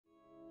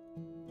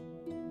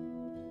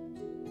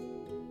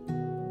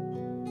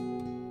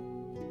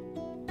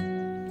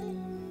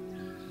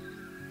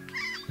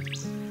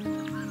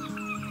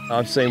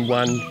I've seen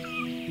one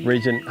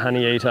Regent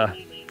honeyeater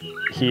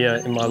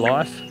here in my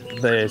life.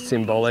 They're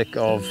symbolic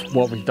of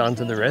what we've done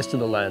to the rest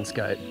of the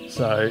landscape.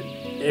 So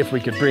if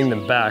we could bring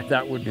them back,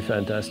 that would be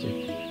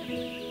fantastic.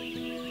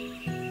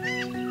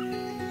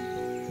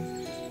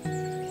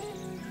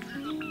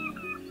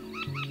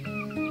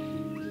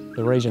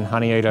 The Regent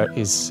honeyeater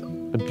is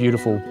a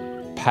beautiful,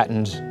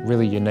 patterned,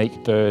 really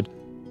unique bird.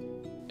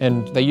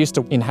 And they used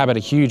to inhabit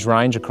a huge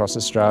range across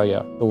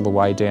Australia, all the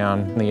way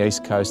down the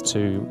east coast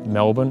to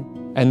Melbourne.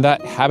 And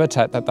that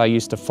habitat that they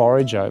used to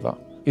forage over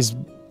is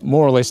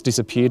more or less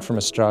disappeared from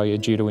Australia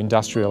due to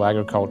industrial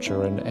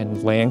agriculture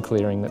and land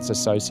clearing that's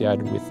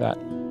associated with that.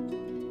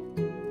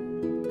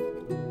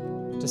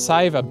 To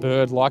save a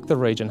bird like the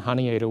Regent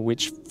honeyeater,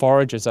 which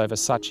forages over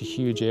such a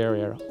huge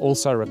area,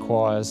 also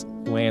requires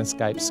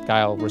landscape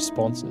scale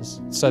responses.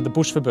 So the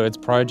Bush for Birds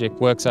project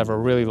works over a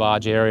really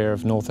large area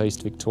of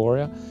northeast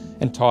Victoria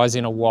and ties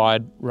in a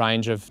wide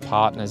range of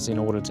partners in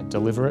order to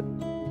deliver it.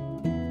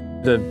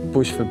 The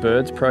Bush for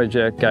Birds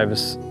project gave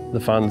us the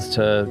funds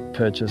to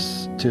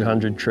purchase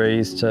 200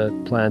 trees to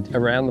plant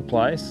around the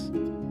place.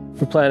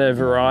 We plant a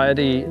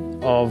variety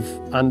of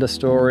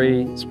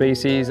understory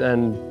species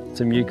and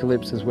some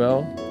eucalypts as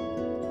well.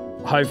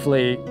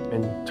 Hopefully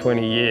in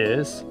 20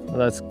 years,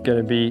 that's going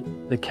to be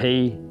the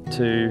key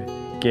to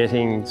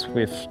getting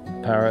swift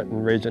parrot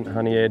and Regent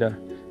honeyeater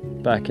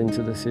back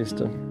into the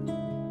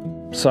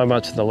system. So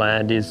much of the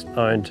land is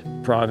owned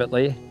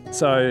privately.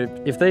 So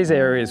if these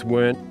areas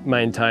weren't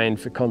maintained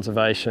for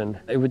conservation,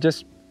 it would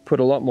just put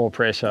a lot more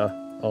pressure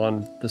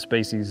on the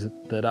species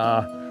that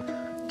are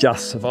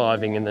just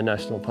surviving in the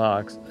national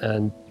parks.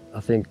 And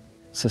I think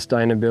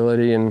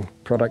sustainability and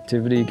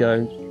productivity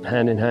go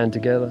hand in hand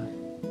together.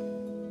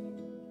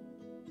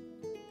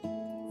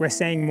 We're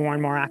seeing more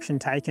and more action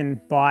taken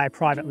by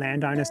private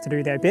landowners to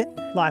do their bit,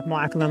 like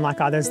Michael and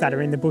like others that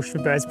are in the Bush for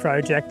Birds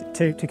project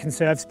to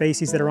conserve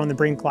species that are on the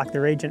brink like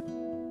the Regent.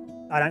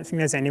 I don't think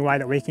there's any way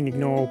that we can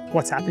ignore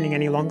what's happening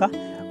any longer.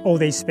 All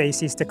these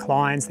species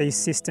declines, these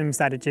systems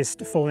that are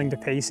just falling to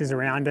pieces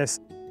around us.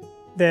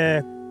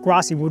 The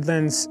grassy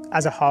woodlands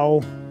as a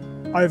whole,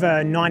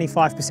 over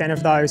 95%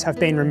 of those have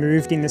been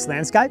removed in this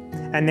landscape,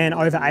 and then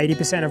over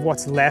 80% of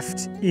what's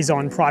left is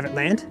on private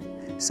land.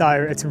 So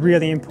it's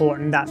really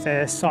important that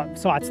for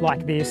sites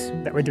like this,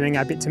 that we're doing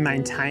our bit to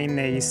maintain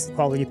these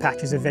quality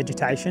patches of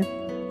vegetation.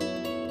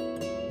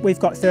 We've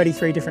got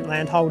 33 different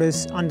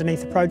landholders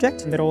underneath the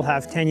project that all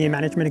have 10-year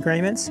management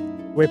agreements.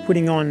 We're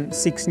putting on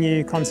 6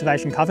 new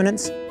conservation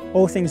covenants,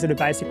 all things that are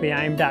basically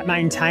aimed at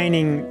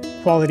maintaining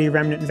quality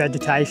remnant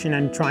vegetation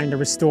and trying to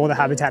restore the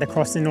habitat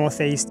across the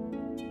northeast.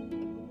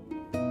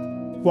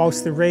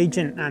 Whilst the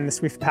Regent and the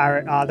swift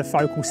parrot are the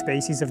focal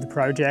species of the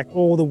project,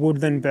 all the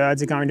woodland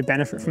birds are going to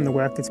benefit from the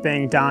work that's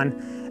being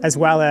done, as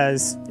well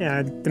as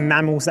the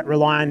mammals that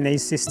rely on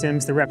these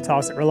systems, the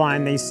reptiles that rely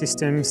on these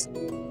systems.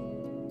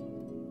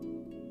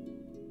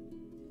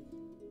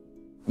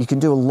 You can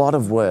do a lot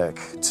of work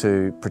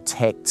to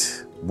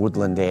protect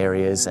woodland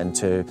areas and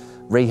to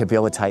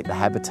rehabilitate the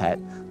habitat,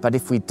 but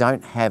if we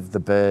don't have the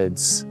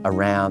birds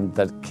around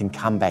that can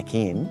come back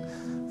in,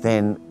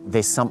 then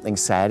there's something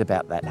sad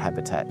about that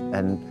habitat.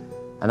 And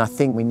I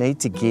think we need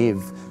to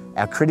give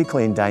our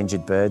critically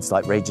endangered birds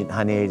like Regent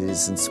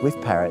honeyeaters and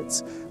swift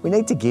parrots, we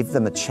need to give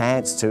them a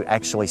chance to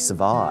actually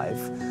survive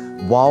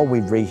while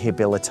we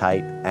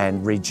rehabilitate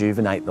and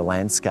rejuvenate the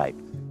landscape.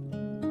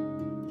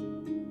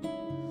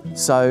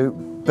 So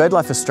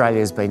BirdLife Australia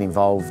has been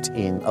involved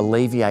in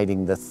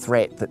alleviating the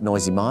threat that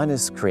noisy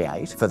miners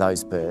create for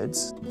those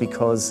birds,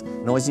 because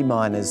noisy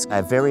miners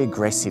are very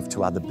aggressive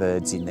to other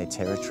birds in their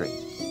territory.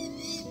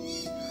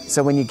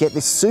 So when you get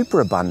this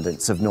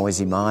superabundance of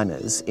noisy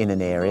miners in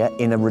an area,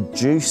 in a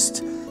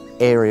reduced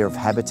area of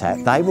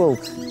habitat, they will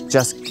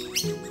just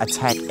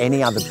attack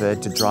any other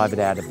bird to drive it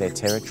out of their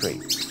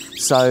territory.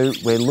 So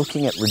we're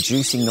looking at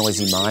reducing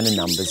noisy miner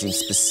numbers in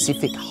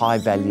specific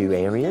high-value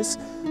areas,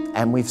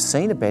 and we've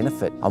seen a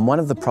benefit. On one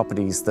of the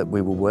properties that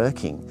we were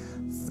working,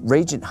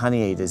 Regent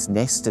honeyeaters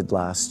nested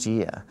last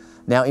year.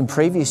 Now, in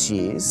previous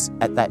years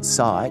at that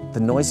site, the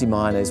noisy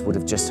miners would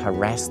have just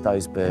harassed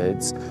those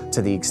birds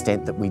to the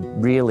extent that we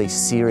really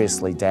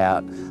seriously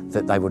doubt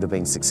that they would have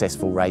been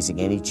successful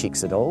raising any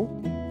chicks at all.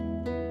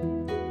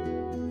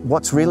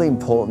 What's really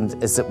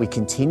important is that we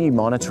continue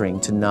monitoring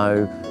to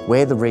know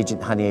where the Regent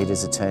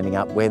honeyeaters are turning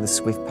up, where the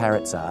swift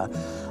parrots are,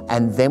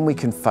 and then we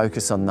can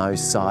focus on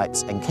those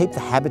sites and keep the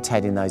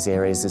habitat in those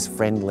areas as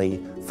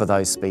friendly for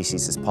those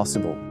species as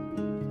possible.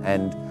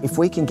 And if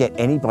we can get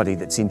anybody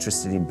that's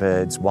interested in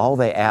birds while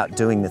they're out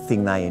doing the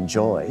thing they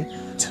enjoy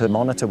to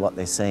monitor what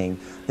they're seeing,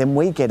 then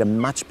we get a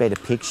much better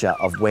picture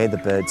of where the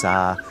birds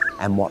are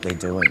and what they're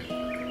doing.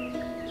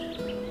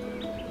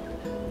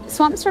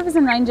 Swamps, Rivers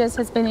and Ranges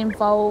has been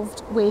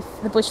involved with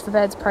the Bush for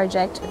Birds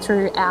project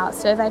through our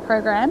survey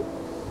program.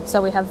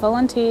 So we have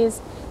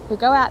volunteers who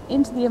go out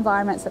into the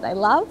environments that they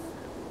love,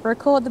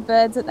 record the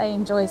birds that they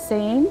enjoy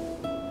seeing,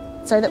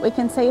 so that we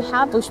can see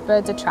how bush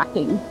birds are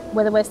tracking,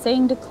 whether we're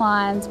seeing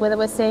declines, whether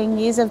we're seeing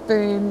years of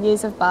boom,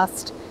 years of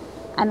bust,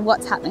 and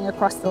what's happening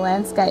across the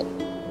landscape.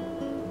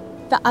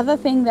 The other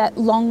thing that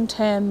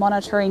long-term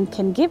monitoring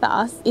can give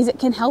us is it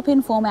can help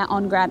inform our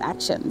on-ground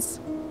actions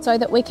so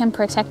that we can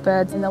protect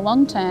birds in the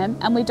long term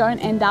and we don't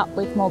end up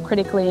with more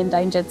critically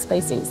endangered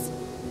species.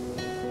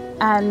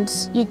 And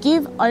you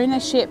give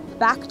ownership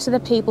back to the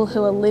people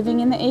who are living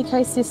in the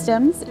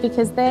ecosystems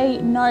because they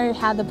know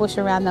how the bush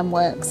around them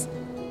works.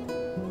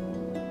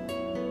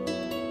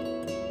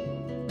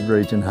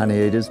 Regent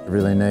honeyeaters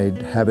really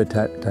need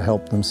habitat to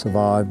help them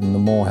survive, and the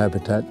more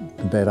habitat,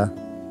 the better.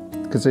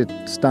 Because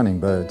they're stunning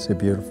birds, they're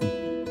beautiful.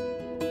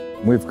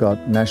 We've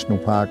got National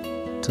Park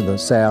to the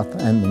south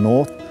and the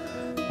north,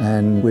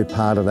 and we're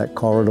part of that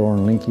corridor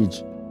and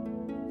linkage.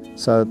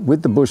 So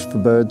with the Bush for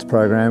Birds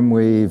program,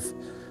 we've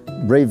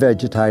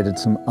revegetated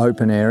some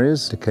open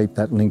areas to keep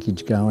that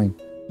linkage going.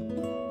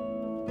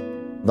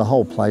 The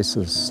whole place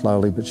is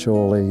slowly but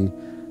surely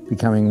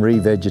becoming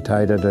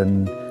revegetated,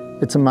 and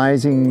it's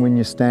amazing when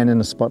you stand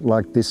in a spot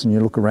like this and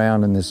you look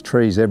around and there's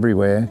trees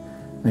everywhere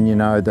and you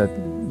know that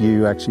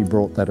you actually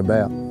brought that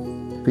about.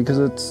 Because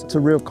it's a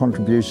real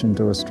contribution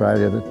to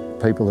Australia that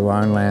people who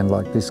own land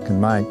like this can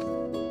make.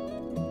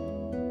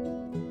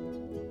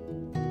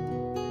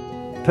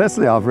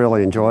 Personally, I've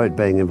really enjoyed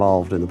being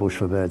involved in the Bush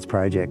for Birds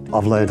project.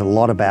 I've learned a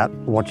lot about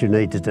what you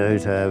need to do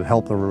to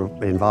help the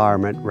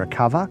environment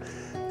recover,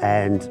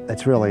 and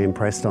it's really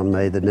impressed on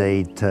me the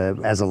need to,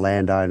 as a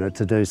landowner,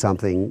 to do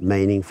something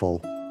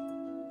meaningful.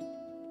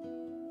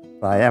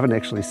 I haven't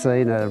actually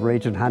seen a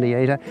Regent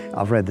honeyeater.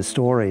 I've read the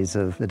stories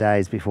of the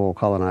days before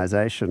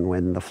colonisation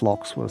when the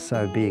flocks were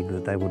so big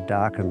that they would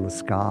darken the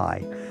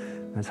sky.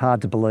 It's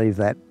hard to believe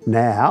that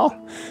now,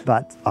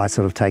 but I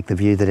sort of take the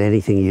view that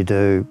anything you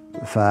do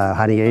for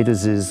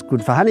honeyeaters is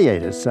good for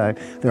honeyeaters. So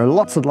there are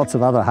lots and lots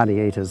of other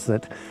honeyeaters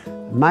that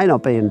may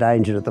not be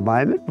endangered at the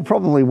moment, but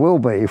probably will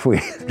be if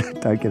we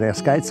don't get our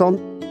skates on.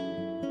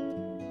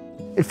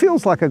 It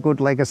feels like a good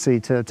legacy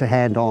to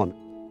hand on,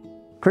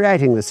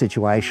 creating the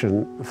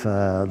situation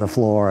for the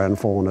flora and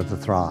fauna to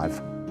thrive.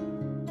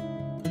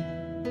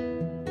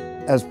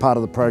 As part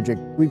of the project,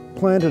 we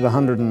planted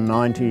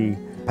 190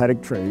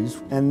 paddock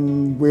trees,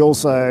 and we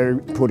also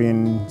put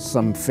in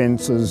some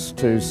fences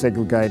to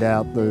segregate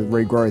out the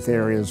regrowth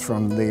areas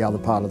from the other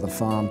part of the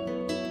farm.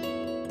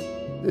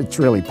 It's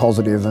really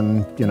positive,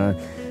 and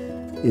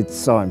it's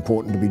so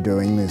important to be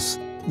doing this.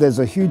 There's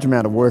a huge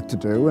amount of work to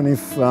do, and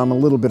if a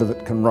little bit of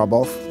it can rub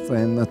off,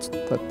 then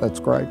that's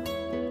great.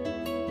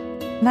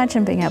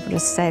 Imagine being able to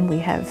say we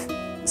have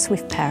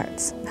swift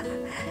parrots,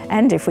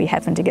 and if we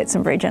happen to get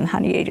some Regent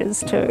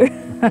honeyeaters too.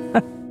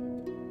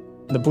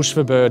 The Bush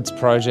for Birds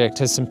project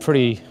has some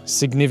pretty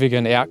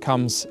significant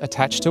outcomes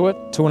attached to it.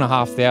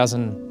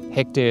 2,500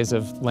 hectares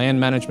of land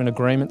management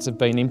agreements have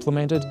been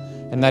implemented,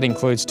 and that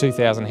includes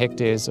 2,000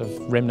 hectares of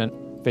remnant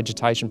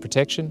vegetation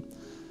protection.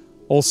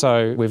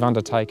 Also, we've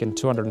undertaken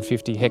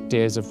 250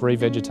 hectares of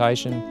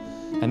revegetation,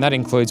 and that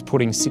includes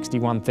putting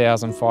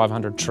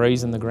 61,500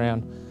 trees in the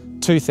ground,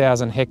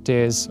 2,000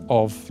 hectares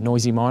of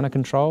noisy miner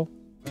control.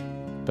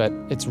 But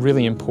it's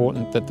really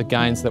important that the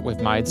gains that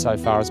we've made so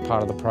far as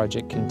part of the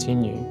project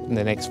continue in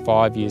the next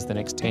 5 years, the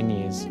next 10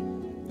 years,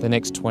 the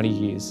next 20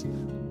 years.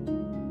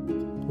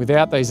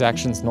 Without these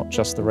actions, not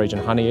just the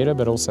Regent honeyeater,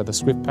 but also the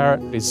swift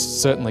parrot is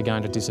certainly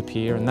going to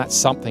disappear, and that's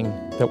something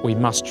that we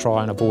must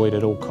try and avoid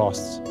at all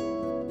costs.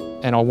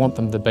 And I want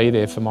them to be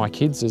there for my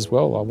kids as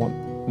well. I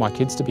want my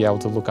kids to be able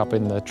to look up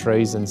in the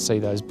trees and see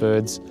those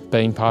birds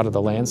being part of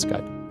the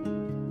landscape.